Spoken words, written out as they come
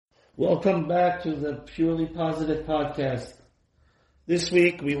Welcome back to the Purely Positive Podcast. This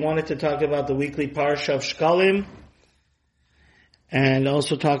week we wanted to talk about the weekly PARSHA of Shekel and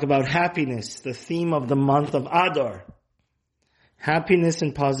also talk about happiness, the theme of the month of Adar. Happiness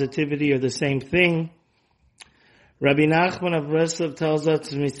and positivity are the same thing. Rabbi Nachman of Breslov tells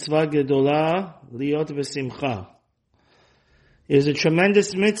us mitzvah gedola liot v'simcha. It is a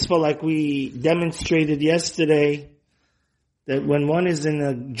tremendous mitzvah, like we demonstrated yesterday, that when one is in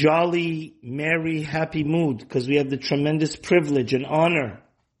a jolly, merry, happy mood, because we have the tremendous privilege and honor,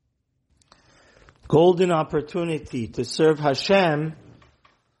 golden opportunity to serve Hashem,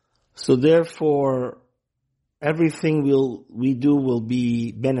 so therefore everything we do will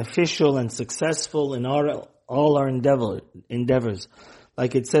be beneficial and successful in all our endeavors.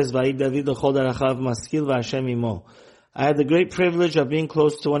 Like it says, I had the great privilege of being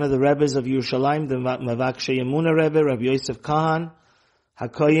close to one of the Rebbes of Yerushalayim, the Mavakshe Yemuna Rebbe, Rabbi Yosef Kahan,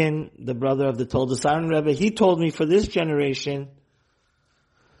 HaKoyen, the brother of the Toldos Aaron Rebbe. He told me for this generation,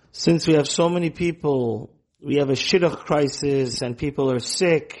 since we have so many people, we have a shidduch crisis and people are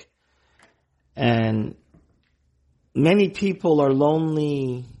sick and many people are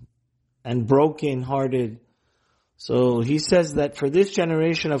lonely and broken-hearted. So he says that for this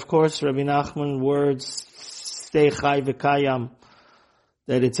generation, of course, Rabbi Nachman words, stay chai v'kayam,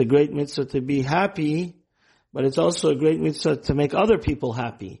 that it's a great mitzvah to be happy, but it's also a great mitzvah to make other people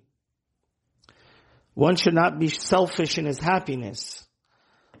happy. One should not be selfish in his happiness.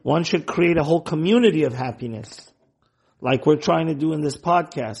 One should create a whole community of happiness, like we're trying to do in this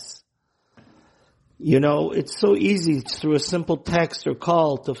podcast. You know, it's so easy through a simple text or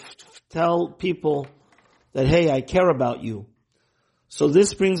call to tell people that, hey, I care about you. So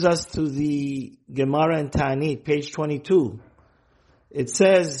this brings us to the Gemara and Ta'anit, page 22. It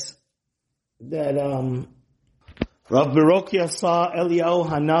says that Rav Berokia saw Eliyahu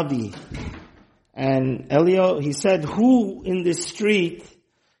Hanavi, and Eliyahu, he said, who in this street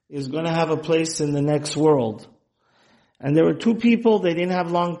is going to have a place in the next world? And there were two people, they didn't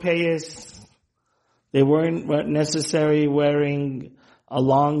have long payas, they weren't necessarily wearing a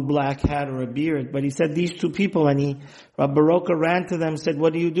long black hat or a beard, but he said these two people, and Rabbi Baroka ran to them and said,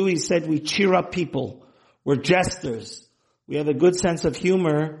 what do you do? He said, we cheer up people. We're jesters. We have a good sense of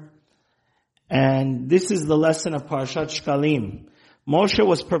humor. And this is the lesson of Parshat Shekalim. Moshe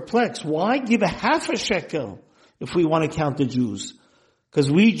was perplexed. Why give a half a shekel if we want to count the Jews? Because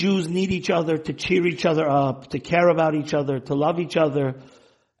we Jews need each other to cheer each other up, to care about each other, to love each other.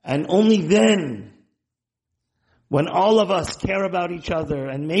 And only then, when all of us care about each other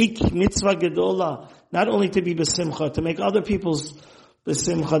and make mitzvah gedola, not only to be besimcha, to make other people's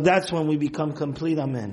besimcha, that's when we become complete. Amen.